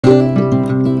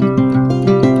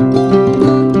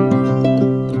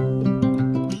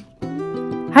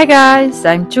Hi guys,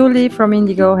 I'm Julie from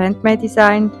Indigo Handmade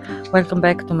Design. Welcome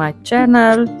back to my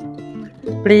channel.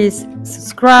 Please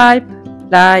subscribe,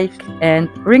 like and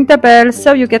ring the bell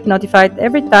so you get notified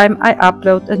every time I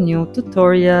upload a new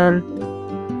tutorial.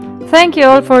 Thank you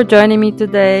all for joining me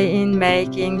today in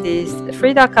making this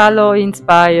Frida Kahlo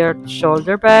inspired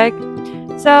shoulder bag.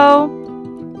 So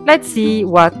let's see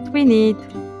what we need.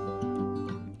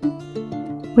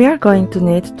 We are going to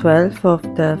need 12 of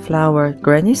the flower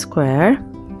granny square.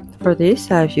 For this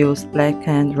I've used black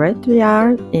and red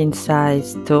yarn in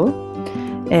size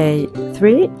 2, a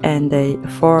 3 and a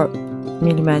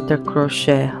 4mm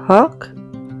crochet hook,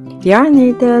 yarn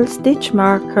needle, stitch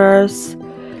markers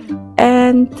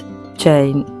and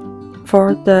chain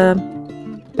for the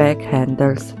bag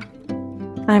handles.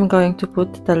 I'm going to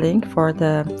put the link for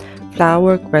the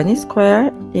flower granny square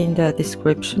in the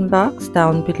description box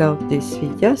down below this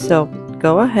video, so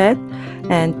go ahead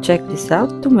and check this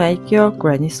out to make your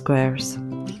granny squares.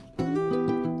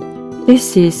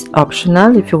 This is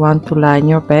optional. If you want to line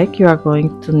your bag, you are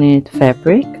going to need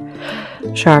fabric,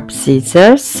 sharp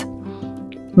scissors,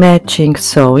 matching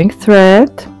sewing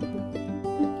thread,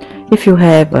 if you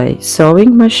have a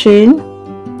sewing machine,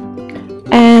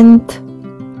 and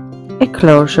a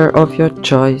closure of your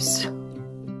choice.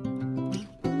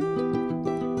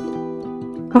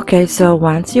 Okay, so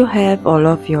once you have all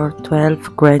of your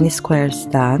 12 granny squares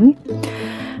done,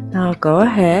 now go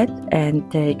ahead and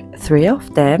take 3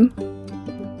 of them.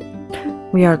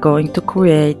 We are going to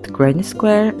create granny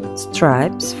square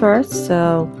stripes first,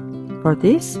 so for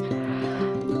this,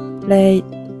 lay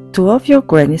 2 of your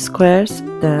granny squares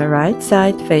the right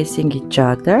side facing each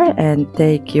other and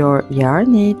take your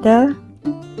yarn needle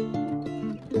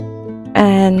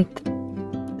and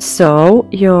sew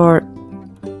your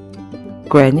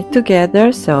granny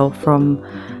together. So from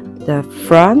the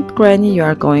front granny you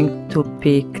are going to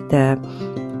pick the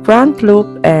front loop,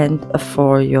 and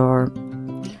for your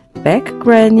back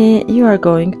granny you are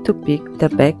going to pick the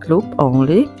back loop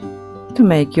only to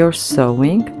make your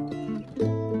sewing,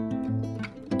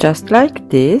 just like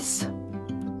this.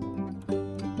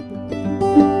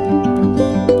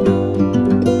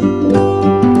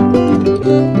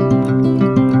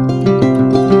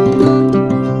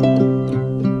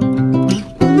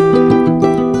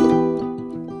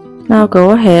 Now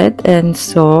go ahead and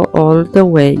sew all the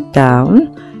way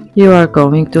down. You are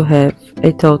going to have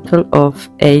a total of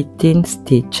 18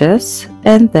 stitches,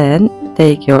 and then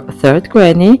take your third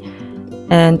granny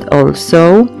and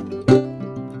also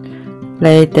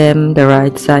lay them the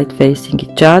right side facing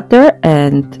each other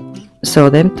and sew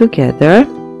them together,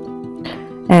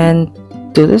 and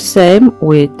do the same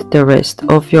with the rest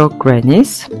of your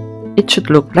grannies. It should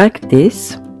look like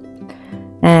this,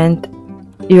 and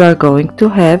you are going to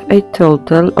have a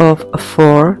total of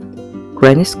 4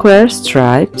 granny square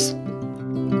stripes.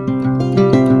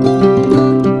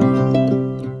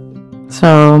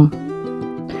 So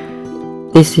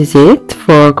this is it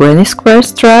for granny square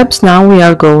stripes. Now we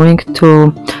are going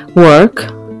to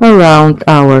work around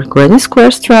our granny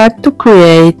square stripe to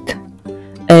create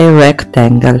a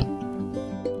rectangle.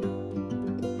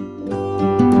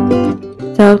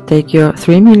 So take your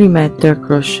 3mm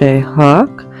crochet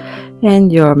hook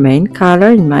and your main color,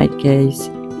 in my case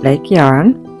black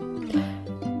yarn,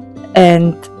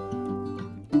 and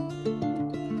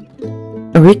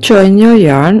rejoin your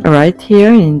yarn right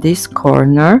here in this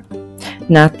corner,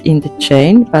 not in the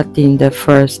chain but in the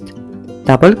first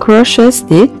double crochet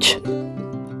stitch.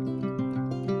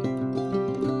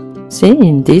 See,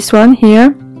 in this one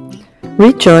here,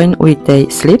 rejoin with a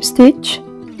slip stitch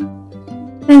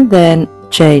and then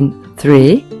chain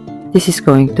 3. This is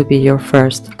going to be your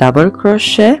first double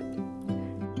crochet,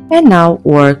 and now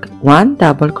work 1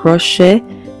 double crochet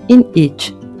in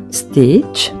each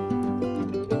stitch.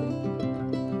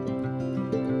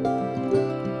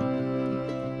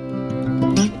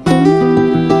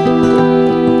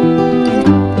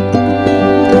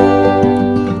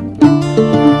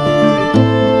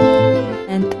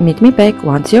 And meet me back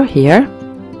once you're here.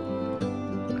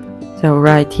 So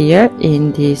right here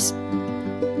in this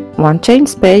 1 chain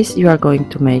space you are going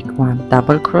to make 1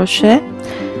 double crochet,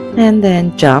 and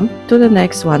then jump to the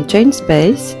next 1 chain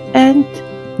space and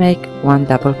make 1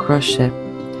 double crochet.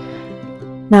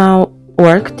 Now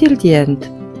work till the end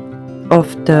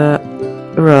of the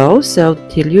row, so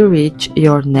till you reach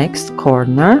your next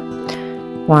corner.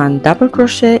 1 double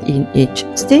crochet in each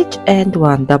stitch and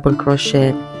 1 double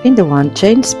crochet in the 1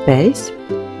 chain space,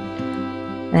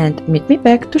 and meet me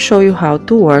back to show you how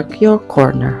to work your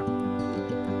corner.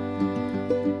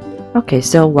 Okay,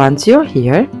 so once you're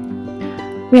here,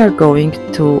 we are going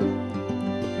to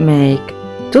make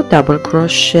 2 double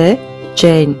crochet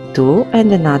chain 2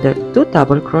 and another 2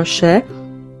 double crochet,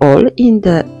 all in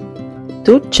the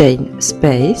 2 chain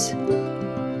space,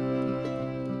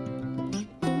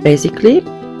 basically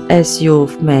as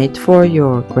you've made for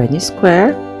your granny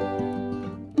square,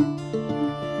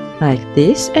 like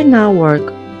this. And now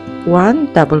work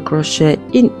 1 double crochet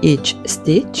in each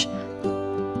stitch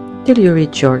till you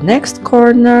reach your next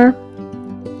corner.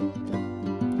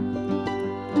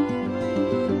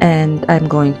 And I'm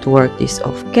going to work this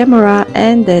off camera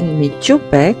and then meet you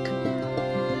back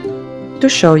to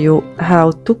show you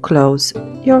how to close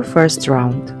your first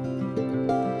round.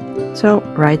 So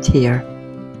right here.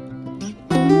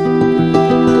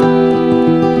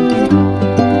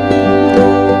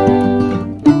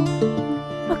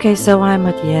 Okay, so I'm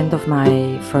at the end of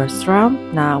my first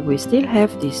round. Now we still have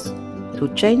this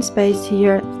 2 chain space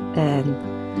here, and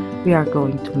we are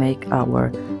going to make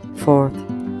our 4th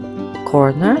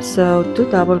corner. So 2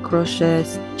 double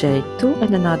crochets, chain 2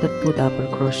 and another 2 double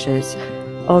crochets,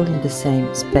 all in the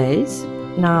same space.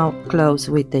 Now close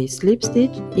with a slip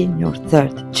stitch in your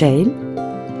 3rd chain,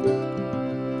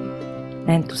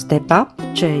 and to step up,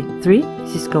 chain 3.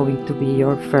 This is going to be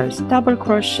your first double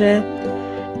crochet,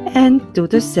 and do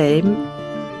the same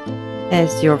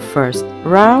as your first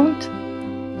round.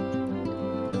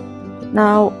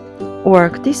 Now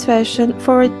work this fashion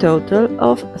for a total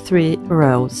of 3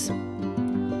 rows.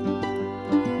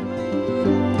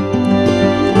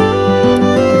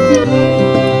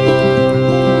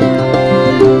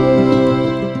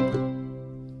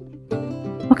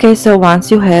 Okay, so once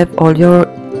you have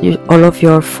all of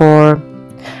your 4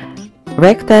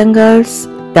 rectangles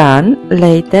done,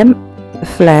 lay them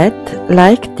flat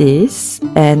like this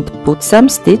and put some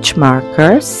stitch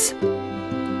markers.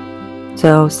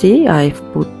 So see, I've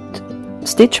put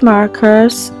stitch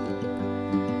markers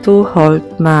to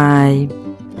hold my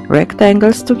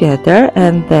rectangles together,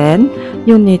 and then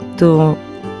you need to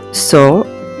sew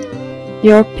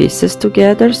your pieces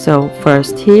together. So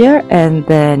first here and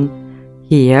then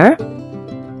here.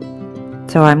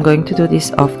 So I'm going to do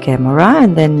this off camera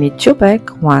and then meet you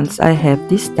back once I have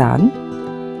this done.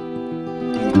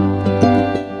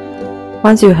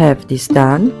 Once you have this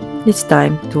done, it's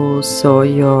time to sew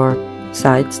your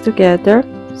sides together.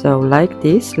 So like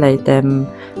this, lay them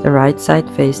the right side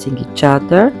facing each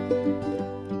other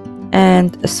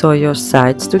and sew your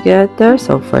sides together.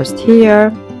 So first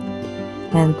here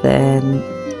and then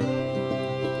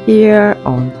here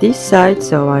on this side.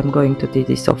 So I'm going to do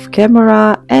this off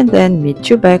camera and then meet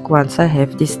you back once I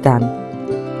have this done.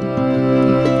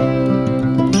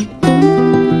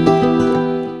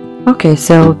 Okay,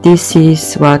 so this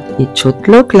is what it should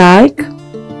look like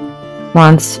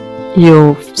once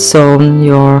you've sewn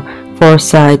your 4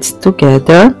 sides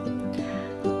together.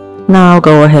 Now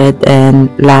go ahead and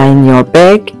line your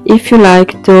bag if you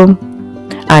like to.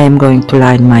 I am going to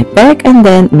line my bag and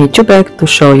then meet you back to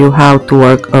show you how to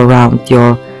work around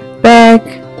your bag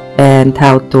and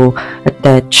how to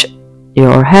attach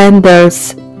your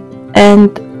handles and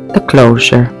the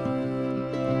closure.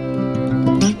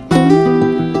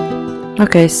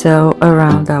 Okay, so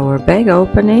around our bag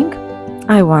opening,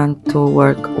 I want to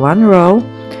work 1 row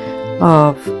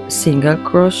of single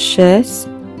crochets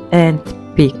and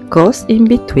picots in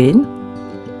between.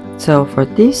 So for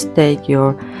this, take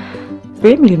your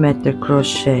 3mm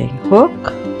crochet hook,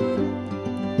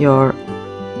 your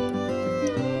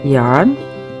yarn,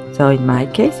 so in my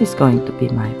case it's going to be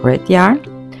my red yarn,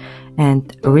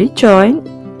 and rejoin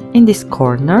in this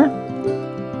corner.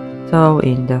 So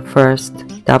in the first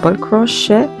double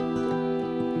crochet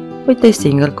with a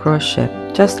single crochet,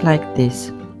 just like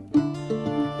this.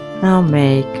 Now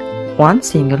make 1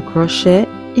 single crochet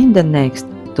in the next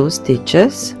 2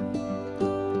 stitches.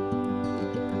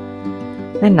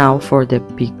 And now for the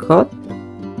picot,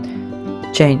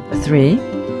 chain 3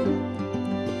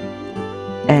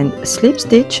 and slip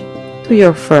stitch to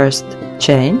your first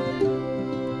chain,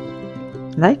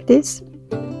 like this,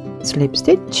 slip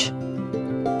stitch,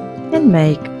 and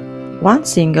make 1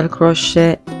 single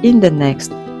crochet in the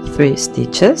next 3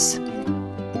 stitches.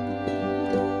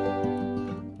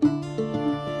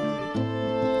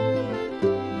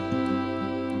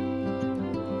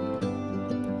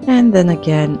 And then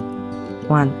again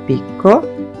 1 picot,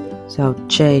 so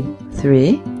chain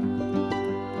 3,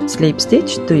 slip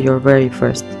stitch to your very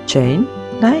first chain,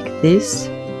 like this,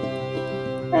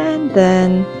 and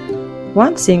then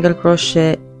 1 single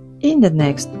crochet in the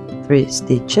next 3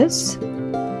 stitches.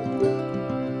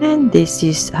 And this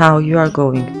is how you are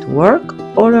going to work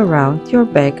all around your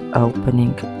bag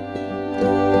opening.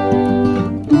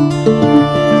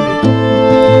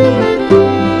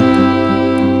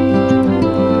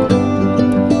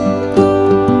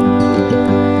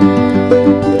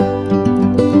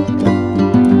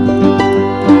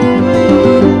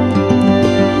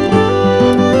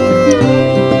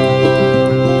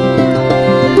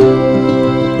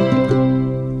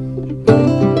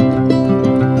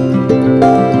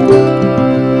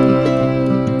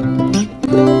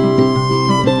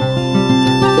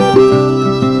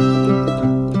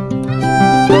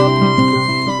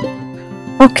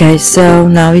 Okay, so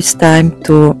now it's time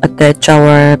to attach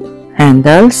our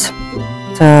handles.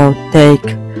 So take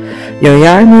your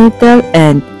yarn needle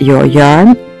and your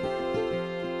yarn,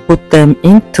 put them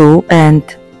in two and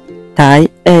tie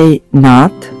a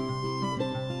knot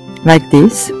like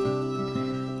this.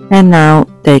 And now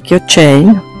take your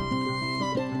chain.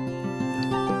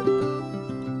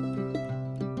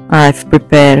 I've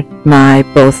prepared my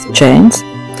both chains.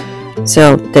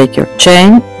 So take your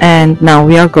chain, and now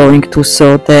we are going to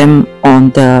sew them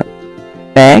on the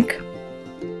back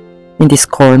in this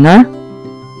corner.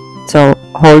 So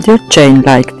hold your chain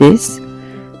like this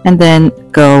and then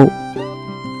go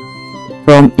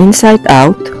from inside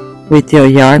out with your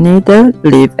yarn needle,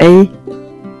 leave a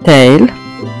tail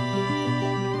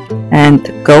and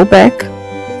go back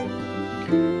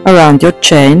around your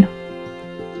chain,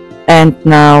 and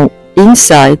now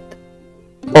inside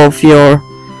of your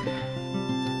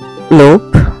loop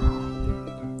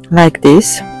like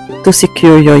this to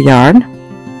secure your yarn.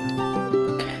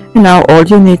 And now all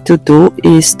you need to do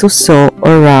is to sew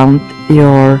around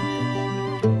your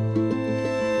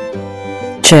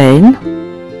chain,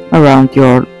 around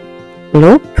your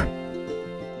loop,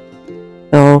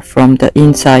 so from the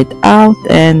inside out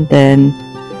and then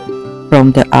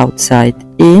from the outside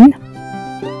in,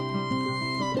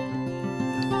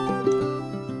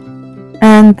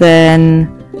 and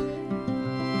then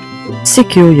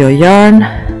secure your yarn,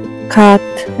 cut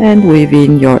and weave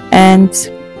in your ends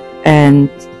and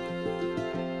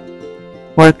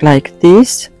work like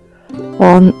this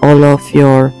on all of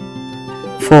your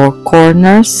four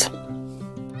corners.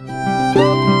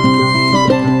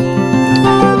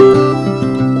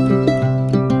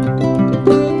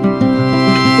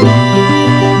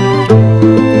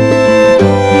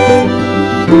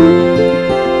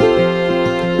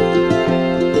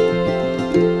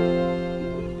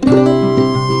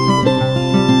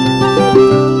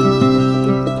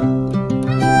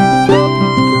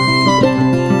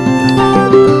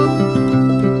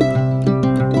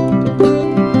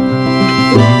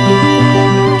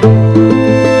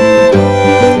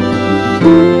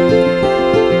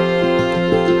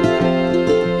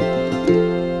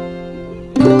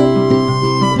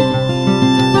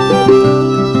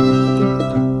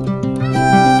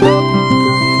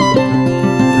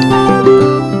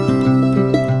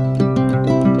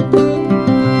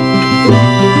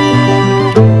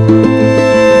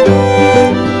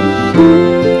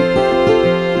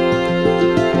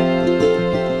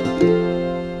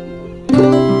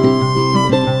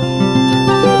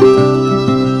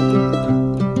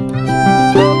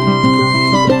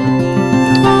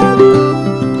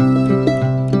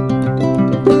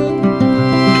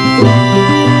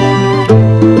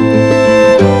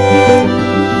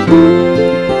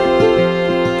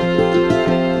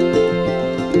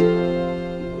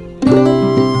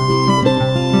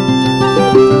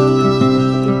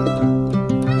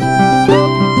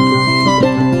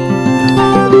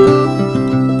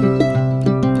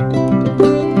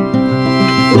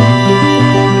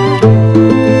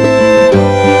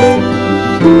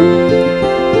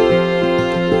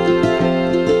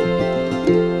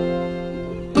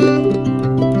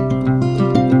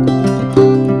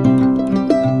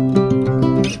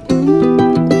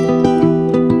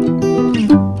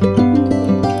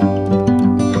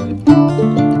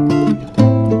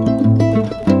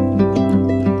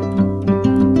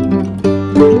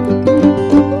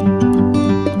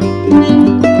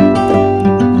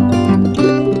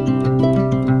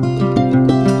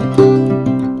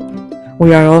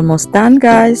 We are almost done,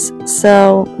 guys,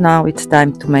 so now it's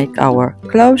time to make our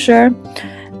closure.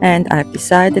 And I've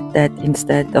decided that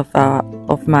instead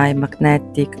of my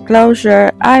magnetic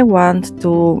closure, I want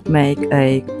to make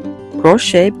a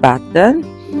crochet button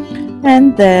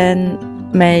and then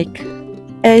make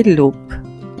a loop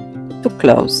to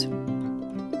close.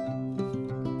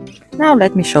 Now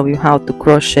let me show you how to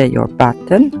crochet your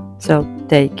button. So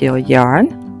take your yarn,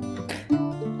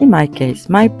 in my case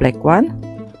my black one,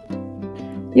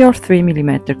 your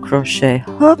 3mm crochet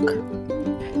hook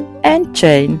and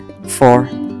chain 4.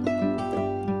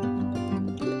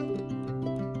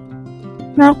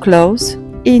 Now close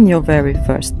in your very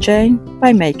first chain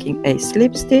by making a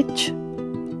slip stitch,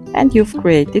 and you've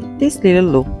created this little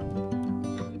loop.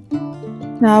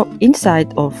 Now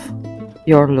inside of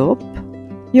your loop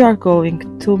you are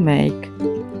going to make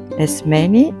as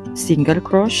many single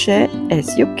crochet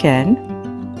as you can.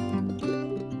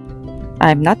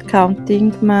 I'm not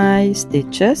counting my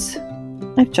stitches,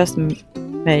 I just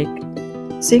make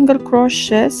single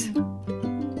crochets.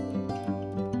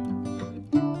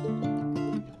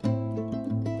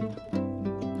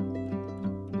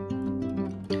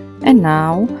 And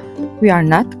now We are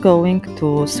not going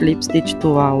to slip stitch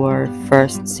to our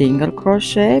first single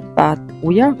crochet, but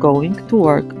we are going to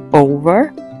work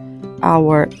over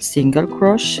our single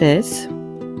crochets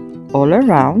all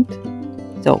around.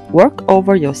 So work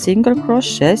over your single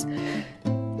crochets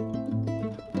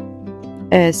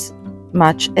as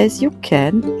much as you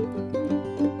can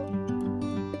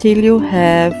till you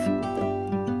have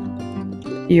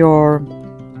your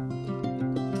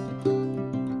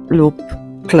loop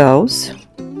close.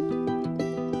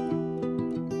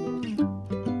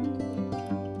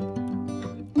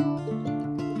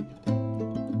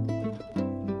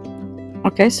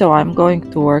 Okay, so I'm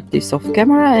going to work this off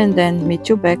camera and then meet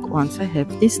you back once I have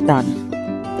this done.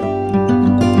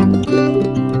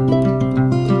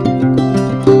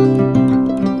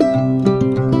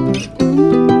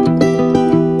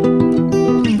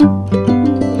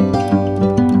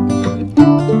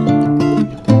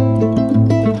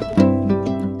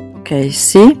 Okay,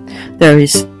 see, there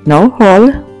is no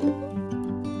hole.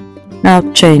 Now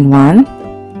chain 1,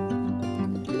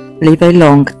 leave a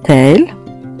long tail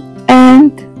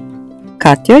and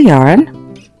cut your yarn,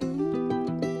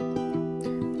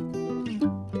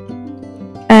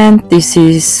 and this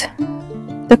is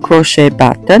the crochet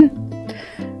button.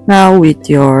 Now with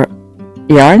your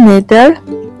yarn needle,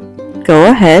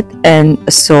 go ahead and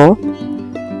sew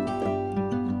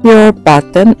your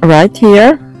button right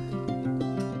here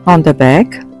on the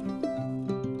back,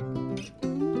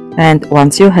 and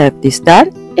once you have this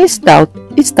done, it's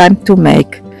time to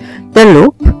make the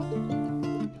loop.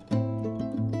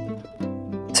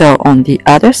 So on the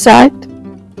other side,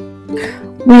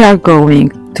 we are going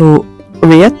to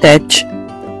reattach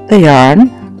the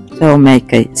yarn. So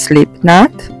make a slip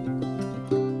knot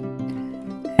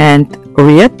and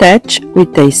reattach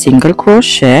with a single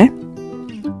crochet.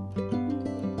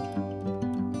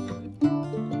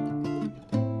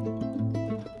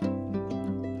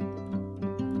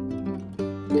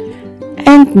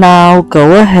 And now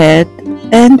go ahead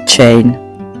and chain.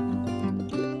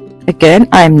 Again,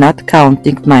 I'm not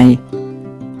counting my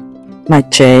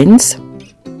chains.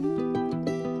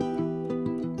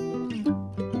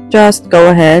 Just go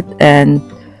ahead and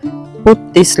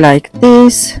put this like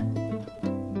this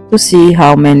to see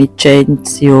how many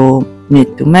chains you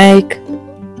need to make.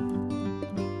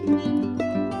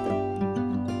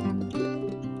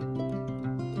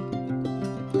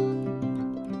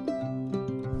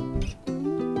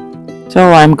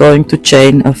 So I'm going to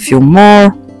chain a few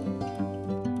more.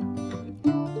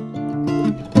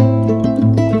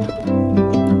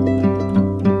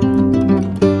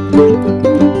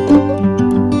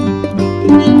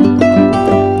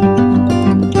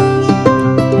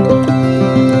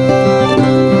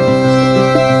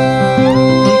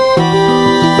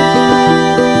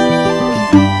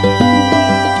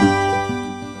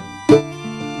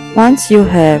 Once you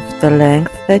have the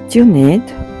length that you need,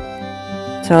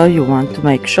 so you want to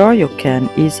make sure you can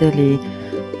easily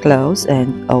close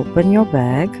and open your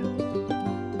bag,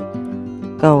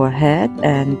 go ahead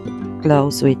and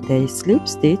close with a slip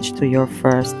stitch to your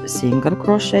first single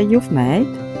crochet you've made,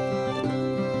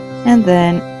 and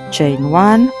then chain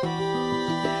 1,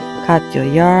 cut your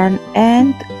yarn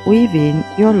and weave in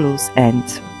your loose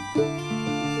ends.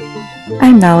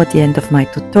 I'm now at the end of my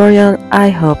tutorial. I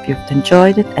hope you've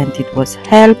enjoyed it and it was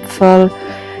helpful.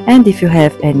 And if you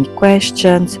have any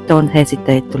questions, don't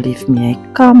hesitate to leave me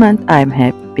a comment. I'm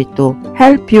happy to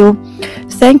help you.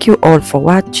 Thank you all for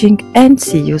watching and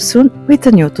see you soon with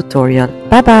a new tutorial.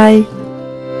 Bye bye!